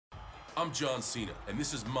I'm John Cena, and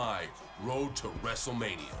this is my road to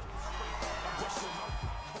WrestleMania.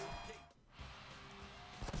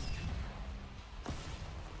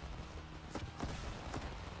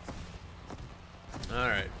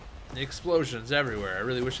 Alright. The explosions everywhere. I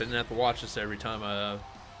really wish I didn't have to watch this every time I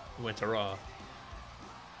went to Raw.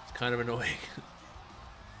 It's kind of annoying.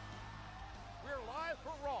 We're live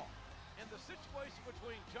for Raw, and the situation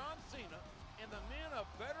between John Cena and the men of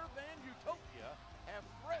Better Than Utopia have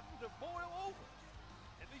threatened to boil over.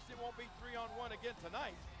 At least it won't be 3-on-1 again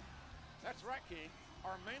tonight. That's right, King.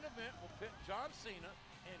 Our main event will pit John Cena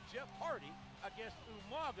and Jeff Hardy against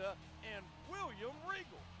Umaga and William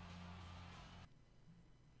Regal.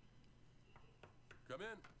 Come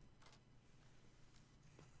in.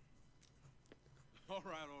 All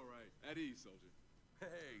right. At ease, soldier.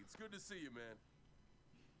 Hey, it's good to see you, man.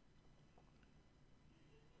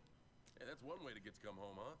 Hey, that's one way to get to come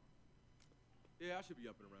home, huh? Yeah, I should be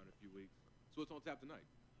up and around in a few weeks. So what's on tap tonight?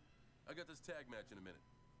 I got this tag match in a minute.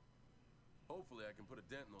 Hopefully I can put a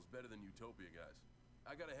dent in those Better Than Utopia guys.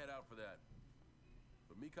 I gotta head out for that.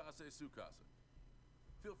 But Mikase Sukasa.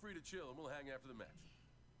 Feel free to chill and we'll hang after the match.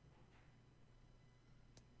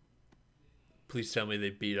 Please tell me they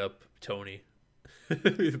beat up Tony.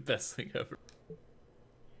 That'd be the best thing ever.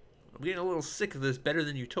 I'm getting a little sick of this Better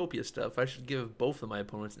Than Utopia stuff. I should give both of my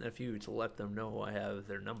opponents an FU to let them know I have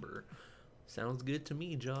their number. Sounds good to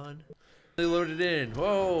me, John. They loaded in.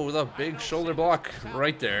 Whoa, with a big shoulder block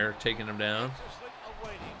right there, taking him down.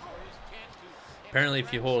 Apparently,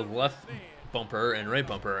 if you hold left bumper and right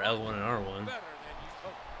bumper, L1 and R1,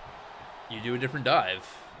 you do a different dive.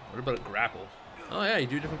 What about a grapple? Oh yeah, you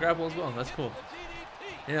do a different grapple as well. That's cool.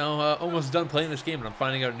 You know, almost done playing this game, and I'm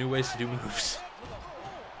finding out new ways to do moves.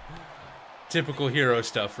 Typical hero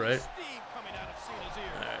stuff, right?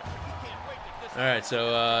 Alright,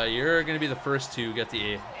 so you're going to be the first to get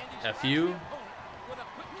the FU.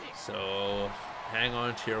 So hang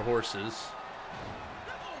on to your horses.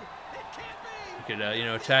 You could, you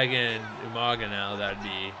know, tag in Umaga now. That'd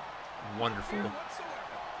be wonderful.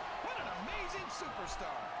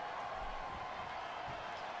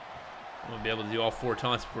 I'm going to be able to do all 4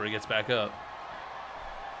 taunts before he gets back up.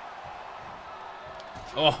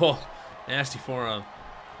 Oh, nasty forearm.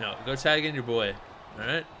 No, go tag in your boy.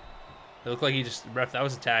 Alright? It looked like he just, ref, that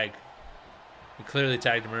was a tag. He clearly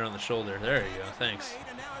tagged him around the shoulder. There you go, thanks.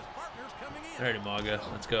 Alright, Umaga,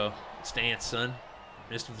 let's go. Stance, son.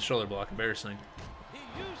 Missed with the shoulder block, embarrassing. He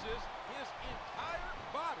uses his entire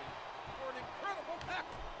body for an incredible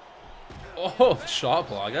tackle. Oh, shot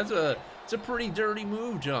block. It's a pretty dirty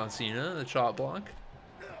move, John Cena, the shot block.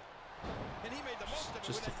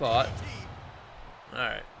 Just a thought.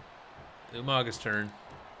 Alright. Umaga's turn.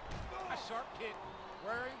 A sharp kick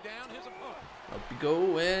wearing down his opponent. Up you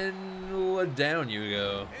go, and down you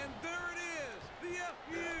go. And there it is, the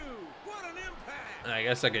FU. What an impact! I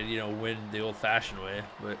guess I could, you know, win the old-fashioned way,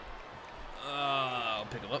 but I'll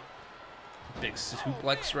pick him up. Big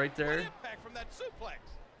suplex right there. Impact from that suplex.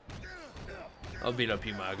 I'll beat up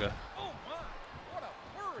Umaga. Oh my, what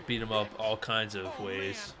a worry. Beat him up all kinds of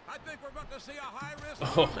ways. Man, I think we're about to see a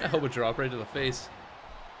high-risk. Oh, elbow drop right to the face.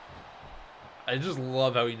 I just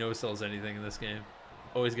love how he no-sells anything in this game.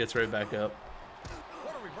 Always gets right back up.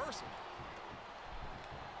 What a reversal.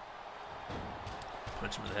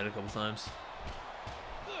 Punch him in the head a couple times.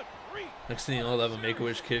 Good grief. Next thing I'll have a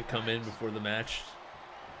Make-A-Wish kid come in before the match.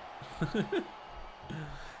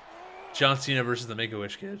 John Cena versus the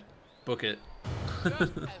Make-A-Wish kid. Book it. Just a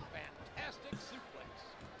fantastic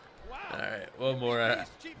suplex. Wow. Alright, one more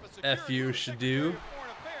FU should do.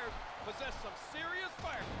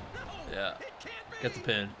 Yeah. Get the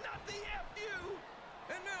pin. Not the FU.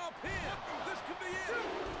 And now a pin. This could be it.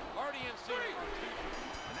 Hardy and Cena.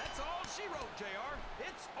 And that's all she wrote, JR.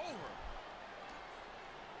 It's over.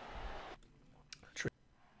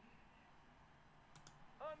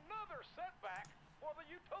 Another setback for the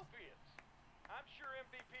Utopians. I'm sure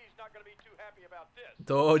MVP's not going to be too happy about this.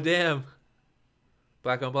 Oh, damn.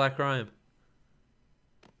 Black on black crime.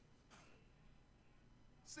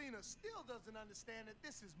 Cena still doesn't understand that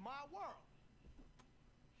this is my world.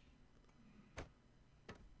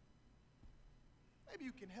 Maybe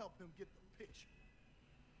you can help him get the picture.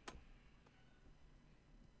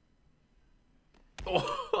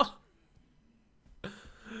 Oh.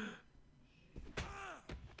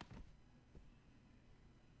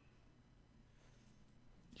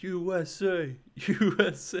 USA,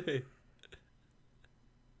 USA.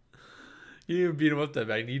 You didn't even beat him up that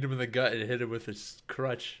bad. You need him in the gut and hit him with his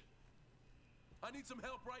crutch. I need some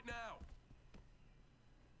help right now.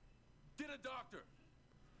 Get a doctor.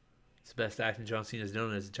 It's the best acting John Cena's done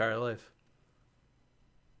in his entire life.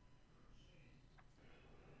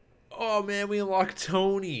 Oh man, we unlocked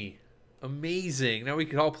Tony. Amazing. Now we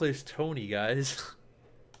can all play as Tony, guys.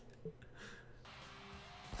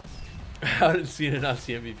 How did Cena not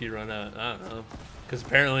see MVP run out? I don't know. Because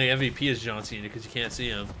apparently MVP is John Cena because you can't see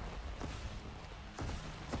him.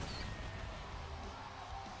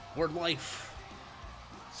 Word life.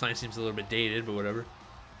 Sign seems a little bit dated, but whatever.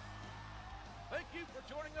 Thank you for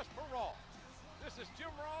joining us for Raw. This is Jim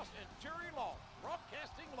Ross and Jerry Law,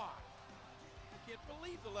 broadcasting live. I can't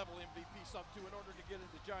believe the level MVP sunk to in order to get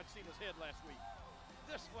into John Cena's head last week.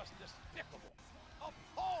 This was despicable,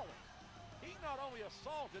 appalling. He not only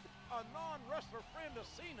assaulted a non-wrestler friend of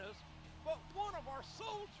Cena's, but one of our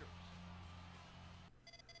soldiers.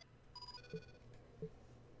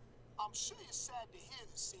 I'm sure you're sad to hear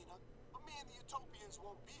this, Cena, but me and the Utopians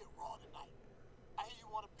won't be at Raw tonight. I hear you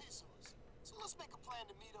want a piece of us, so let's make a plan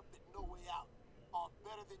to meet up at No Way Out on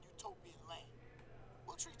Better Than Utopian Land.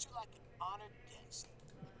 We'll treat you like an honored guest.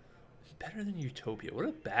 Better Than Utopia. What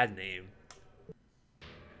a bad name.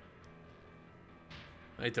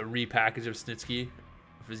 I like the repackage of Snitsky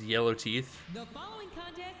with his yellow teeth. The following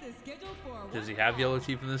contest is scheduled for Does he have yellow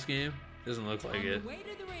teeth in this game? Doesn't look like it. On the way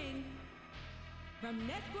to the ring, from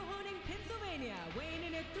Nesquehoning, Pennsylvania, weighing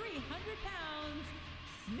in at 300 pounds,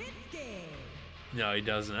 Snitsky. No, he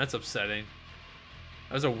doesn't. That's upsetting.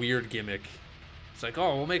 That was a weird gimmick. It's like,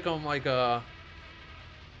 oh, we'll make him like a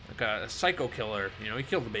psycho killer. You know, he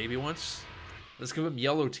killed the baby once. Let's give him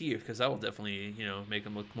yellow teeth because that will definitely, you know, make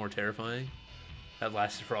him look more terrifying. That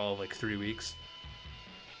lasted for all of like 3 weeks.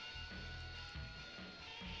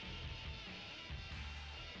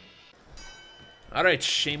 All right,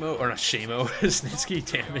 Shamo, or not Shamo, Snitsky,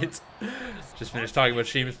 damn it. Just finished talking about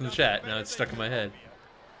Sheamus in the chat. Now it's stuck in my head.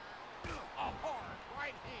 A hard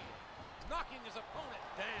right hand, knocking his opponent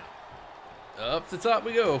down. Up the top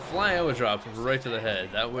we go. Flying elbow drop right to the head.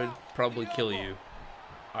 That would probably kill you.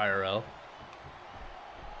 IRL.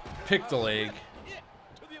 Pick the leg.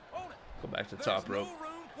 Go back to the top rope.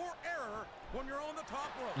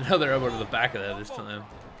 Another elbow to the back of that this time.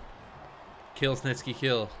 Kill, Snitsky,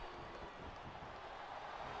 kill.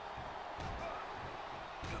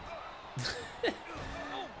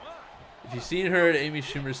 If you've seen her at Amy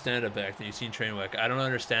Schumer's stand-up act and you've seen Trainwreck, I don't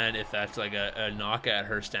understand if that's like a knock at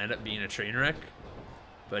her stand-up being a train wreck.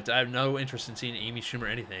 But I have no interest in seeing Amy Schumer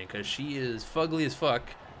anything because she is fugly as fuck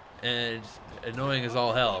and annoying as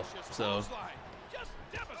all hell. So,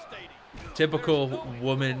 typical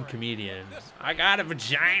woman comedian. I got a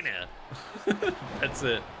vagina. That's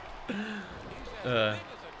it.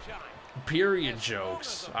 Period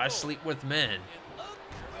jokes. I sleep with men.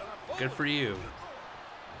 Good for you.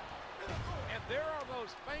 And there are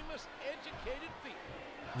those famous educated feet.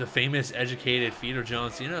 The famous educated feet of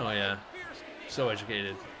John Cena? Oh, yeah. So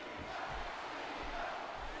educated.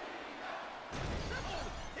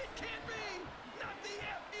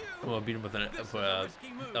 I'm gonna beat him with an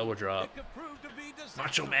elbow drop.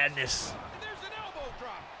 Macho Madness. And there's an elbow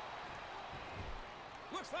drop.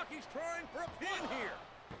 Looks like he's trying for a pin here.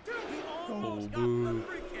 Oh, boo.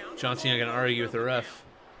 John Cena gonna argue with the ref.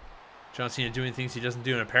 John Cena doing things he doesn't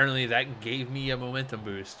do, and apparently that gave me a momentum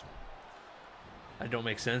boost. That don't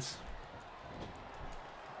make sense.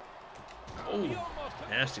 Oh,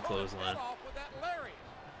 nasty clothesline.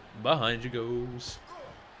 Behind you goes.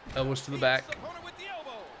 Elbows to the back.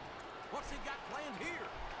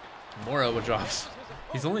 More elbow drops.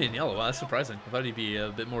 He's only in yellow. Wow, that's surprising. I thought he'd be a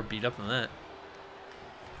bit more beat up than that.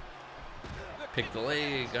 Pick the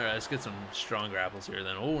leg. All right, let's get some strong grapples here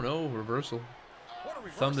then. Oh, no, reversal.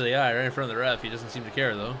 Thumb to the eye right in front of the ref. He doesn't seem to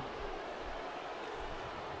care, though.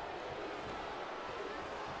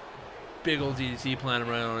 Big old DDT planted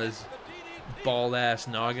right on his bald-ass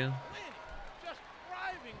noggin.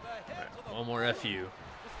 Right, one more FU. This feud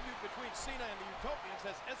between Cena and the Utopians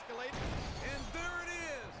has escalated, and there it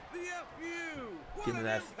is, the FU. Give me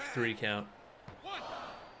that 3 count. 1,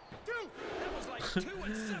 2. That was like 2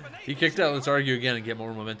 and 7, 8. He kicked out. Let's argue again and get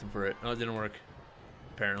more momentum for it. Oh, it didn't work.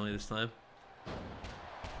 Apparently this time.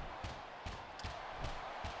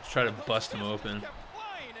 Let's try to bust him open.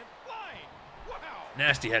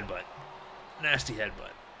 Nasty headbutt. Nasty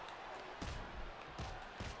headbutt.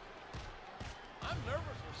 I'm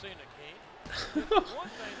nervous for Cena, King.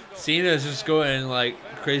 Cena's just going like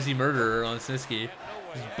crazy murderer on Snitsky.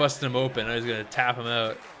 Just busting him open. I was gonna tap him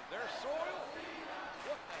out.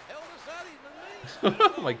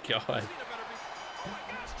 Oh my god.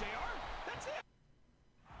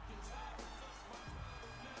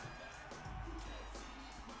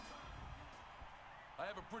 I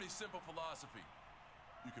have a pretty simple philosophy.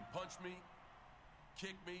 You can punch me,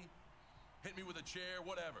 kick me, hit me with a chair,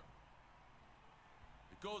 whatever.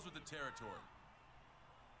 It goes with the territory.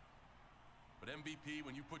 But MVP,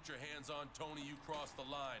 when you put your hands on Tony, you cross the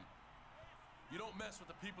line. You don't mess with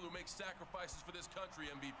the people who make sacrifices for this country,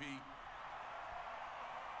 MVP.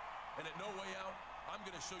 And at No Way Out, I'm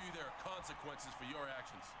going to show you there are consequences for your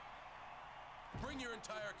actions. Bring your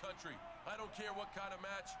entire country. I don't care what kind of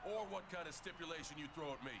match or what kind of stipulation you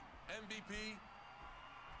throw at me. MVP,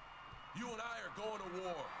 you and I are going to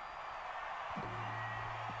war.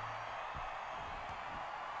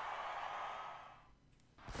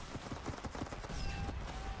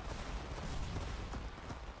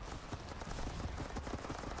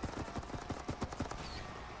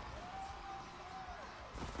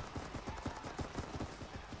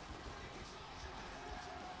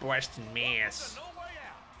 Boston, Mass. No Way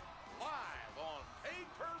Out, live on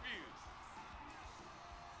pay-per-view.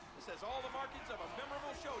 This has all the markings of a memorable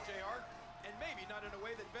show, JR, and maybe not in a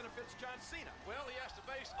way that benefits John Cena. Well, he has to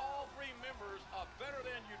face all three members of Better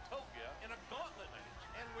Than Utopia in a gauntlet match.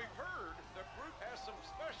 And we've heard the group has some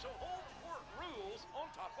special home court rules on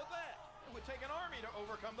top of that. It would take an army to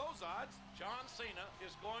overcome those odds. John Cena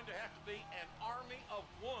is going to have to be an army of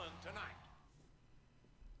one tonight.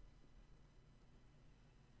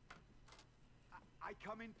 I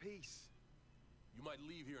come in peace. You might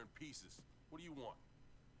leave here in pieces. What do you want?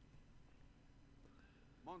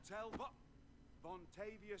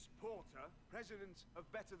 Vontavious Porter, president of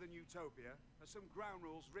Better Than Utopia, has some ground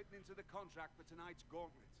rules written into the contract for tonight's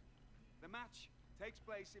gauntlet. The match takes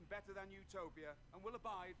place in Better Than Utopia and will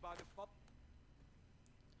abide by the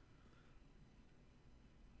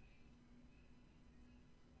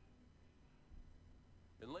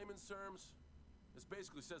In layman's terms, this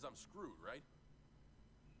basically says I'm screwed, right?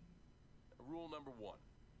 Rule number 1.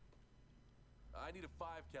 I need a 5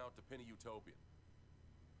 count to pin a Utopian.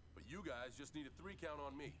 But you guys just need a 3 count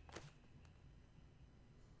on me.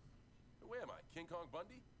 Where am I? King Kong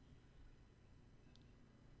Bundy?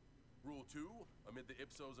 Rule 2, amid the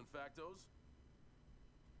ipsos and factos,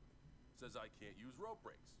 says I can't use rope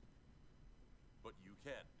breaks. But you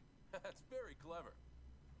can. That's very clever.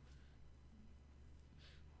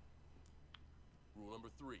 Rule number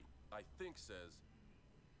 3, I think says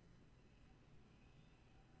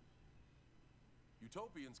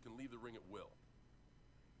Utopians can leave the ring at will.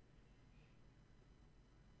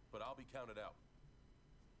 But I'll be counted out.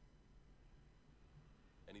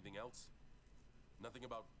 Anything else? Nothing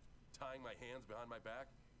about tying my hands behind my back?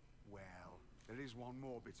 Well, there is one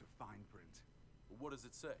more bit of fine print. What does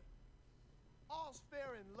it say? All's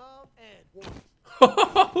fair in love and war.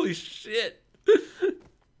 Holy shit.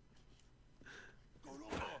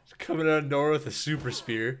 Coming out of nowhere with a super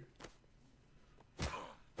spear.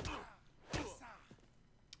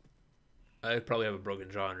 I'd probably have a broken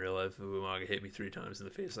jaw in real life if Umaga hit me 3 times in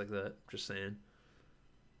the face like that. Just saying.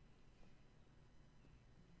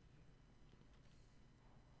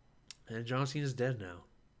 And John Cena's dead now.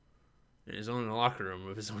 In his own locker room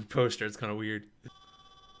with his own poster. It's kind of weird.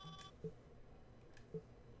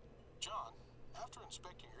 John, after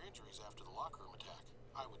inspecting your injuries after the locker room attack,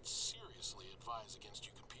 I would seriously advise against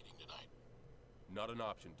you competing tonight. Not an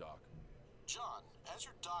option, Doc. John, as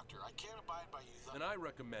your doctor, I can't abide by you. And I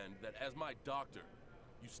recommend that as my doctor,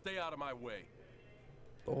 you stay out of my way.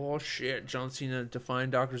 Oh shit, John Cena defying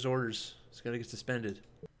doctor's orders. He's gonna get suspended.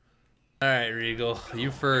 Alright, Regal,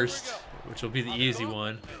 you first, which will be the easy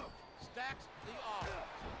one.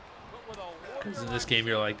 Because in this game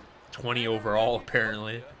you're like 20 overall,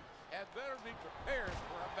 apparently.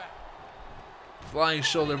 Flying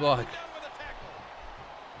shoulder block.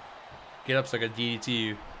 Get up so I can DDT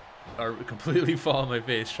you. Or completely fall on my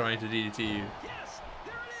face trying to DDT you. Yes,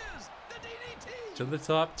 there it is, the DDT. To the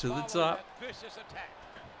top, to the top. Vicious attack.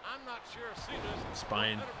 I'm not sure Cena's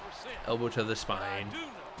Spine. 100%, Elbow to the but I spine. do know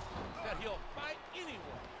that he'll fight anyone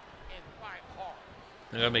and fight hard.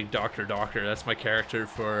 I gotta make Doctor. That's my character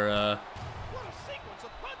for What a sequence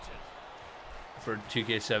of punches.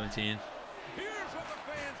 2K17. Here's what the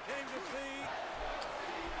fans came to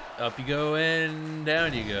see. Up you go and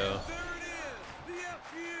down you go. There it is, the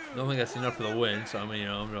FU. I don't think that's enough for the win, so I'm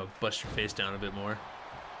gonna bust your face down a bit more.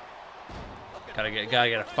 Gotta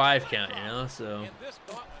get a 5 count, you know. So In this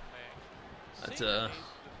gauntlet match, that's Cena needs to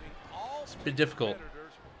defeat all it's a bit difficult.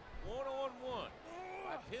 competitors one-on-one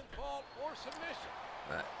by pinfall or submission.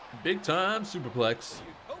 Big time superplex. The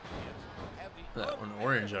Utopians have the That one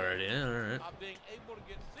orange already. Yeah, all right. of being able to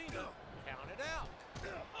get Cena counted out. Yeah,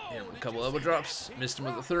 Oh, a did couple you elbow see drops. that? He Missed him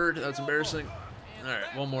with the dropped 3rd. the That's elbow. embarrassing. And All right,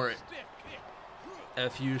 that one more. was a stiff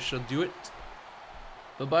kick. FU shall do it.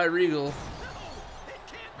 Bye-bye, Regal. No, it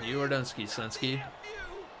can't be. You are Dunsky, Sunsky. FU.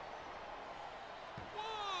 1,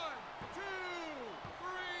 2,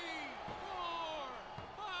 3, 4,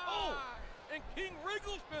 5. Oh, And King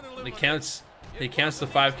Regal's been He eliminated. counts the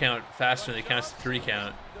 5 count faster than he counts the 3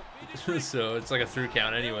 count. So it's like a 3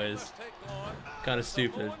 count anyways. Kind of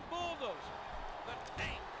stupid.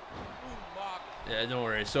 Yeah, don't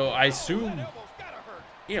worry. So I assume,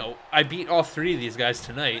 you know, I beat all 3 of these guys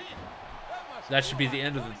tonight. That should be the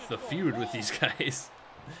end of the feud with these guys.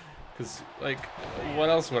 Because, like, what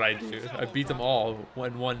else would I do? I beat them all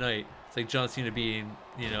in one night. It's like John Cena being,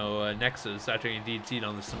 you know, Nexus after getting DDT'd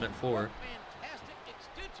on the cement floor.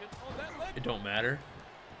 It don't matter.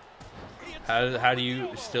 How do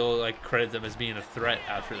you still, like, credit them as being a threat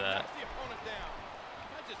after that?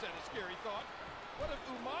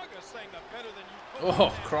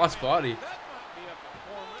 Oh, crossbody.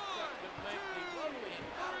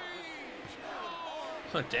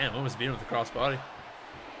 Oh, damn, almost beat him with the crossbody.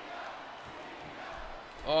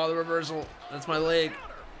 Oh, the reversal. That's my leg.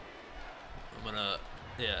 I'm gonna,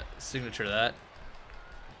 yeah, signature that.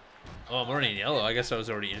 Oh, I'm already in yellow. I guess I was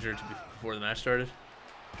already injured before the match started.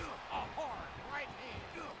 I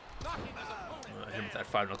hit him with that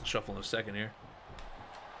 5-knuckle shuffle in a second here.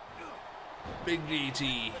 Big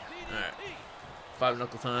DT. Alright.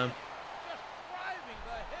 5-knuckle time.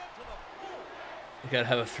 You gotta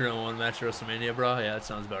have a 3-on-1 match at WrestleMania, bro. Yeah, that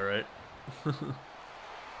sounds about right.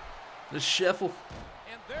 The shuffle.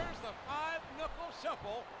 And there's the 5-knuckle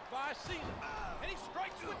shuffle by Cena. And he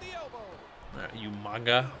strikes with the elbow. Alright, you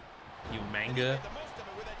manga.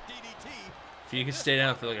 If you could stay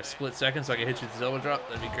down for like a split second so I can hit you with this elbow drop,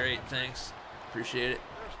 that'd be great. Thanks. Appreciate it.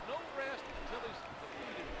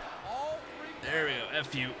 There we go.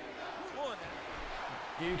 F you.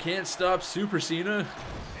 You can't stop Super Cena.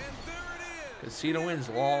 Because Cena wins,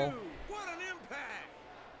 lol. What an impact!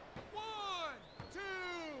 1, 2,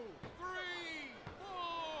 3,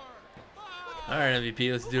 4, 5. Alright,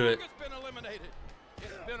 MVP, let's do it.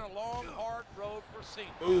 It's been a long, hard road for Cena.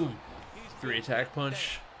 Boom. 3 attack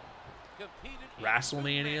punch.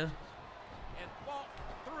 Wrestlemania.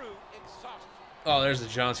 Oh, there's the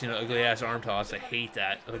John Cena ugly ass arm toss. I hate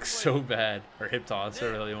that. It looks so bad. Or hip toss,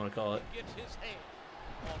 whatever you want to call it.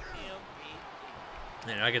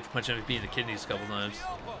 And I get to punch MVP in the kidneys a couple times.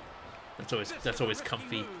 That's always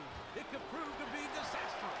comfy.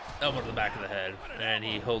 Elbow to the back of the head, and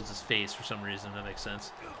he holds his face for some reason. That makes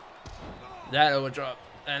sense. That elbow drop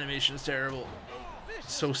animation is terrible.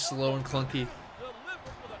 So slow and clunky.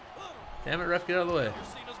 Damn it, ref, get out of the way.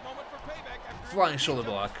 Flying shoulder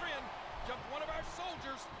block.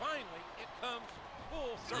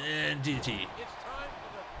 And DDT.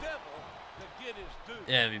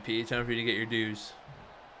 Yeah, MVP, time for you to get your dues.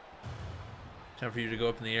 Time for you to go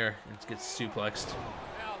up in the air and get suplexed.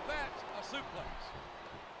 Now that's a suplex.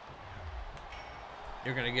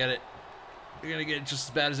 You're gonna get it. You're gonna get it just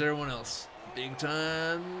as bad as everyone else. Big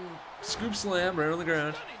time scoop slam right on the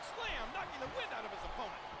ground.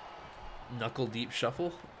 Knuckle deep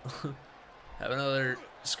shuffle. Have another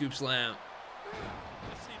scoop slam.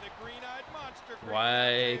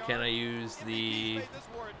 Why can't I use the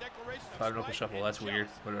 5-knuckle shuffle? That's weird.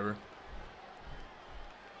 Whatever.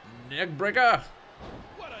 Neck breaker.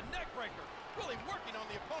 What a neck breaker! Really working on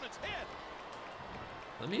the opponent's head.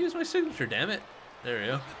 Let me use my signature, damn it. There we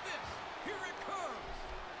go. Here it comes.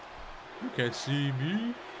 You can't see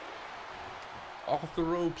me. Off the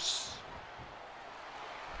ropes.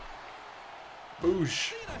 Boosh.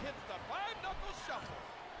 Cena hits the 5-knuckle shuffle.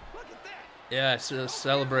 Look at that. Yeah, so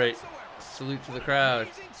celebrate. Salute to the crowd.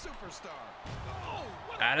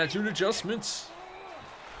 Attitude adjustments.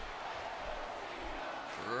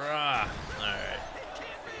 Rah. Alright.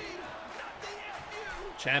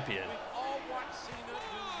 Champion.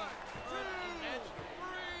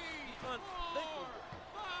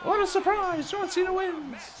 What a surprise! John Cena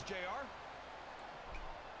wins!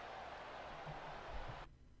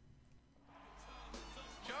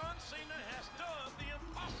 John Cena has done the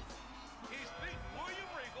impossible. He's beaten William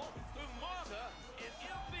Regal, Umaga, and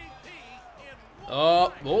MVP in one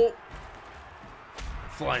night. Oh.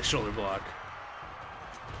 Flying shoulder block.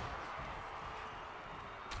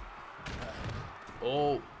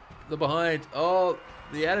 Oh, the behind. Oh,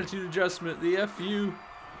 the attitude adjustment. The FU.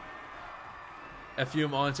 FU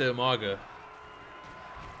him onto Umaga.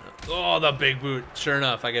 Oh, the big boot. Sure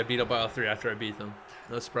enough, I got beat up by all 3 after I beat them.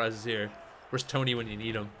 No surprises here. Where's Tony when you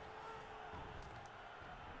need him?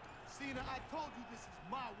 Cena, I told you this is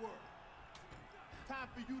my world. Time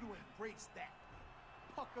for you to embrace that.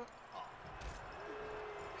 Pucker up.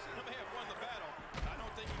 Cena may have won the battle, but I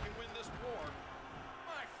don't think he can win this war.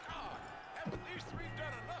 My God, haven't these 3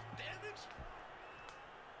 done enough damage?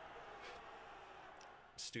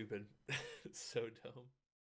 Stupid. It's so dumb.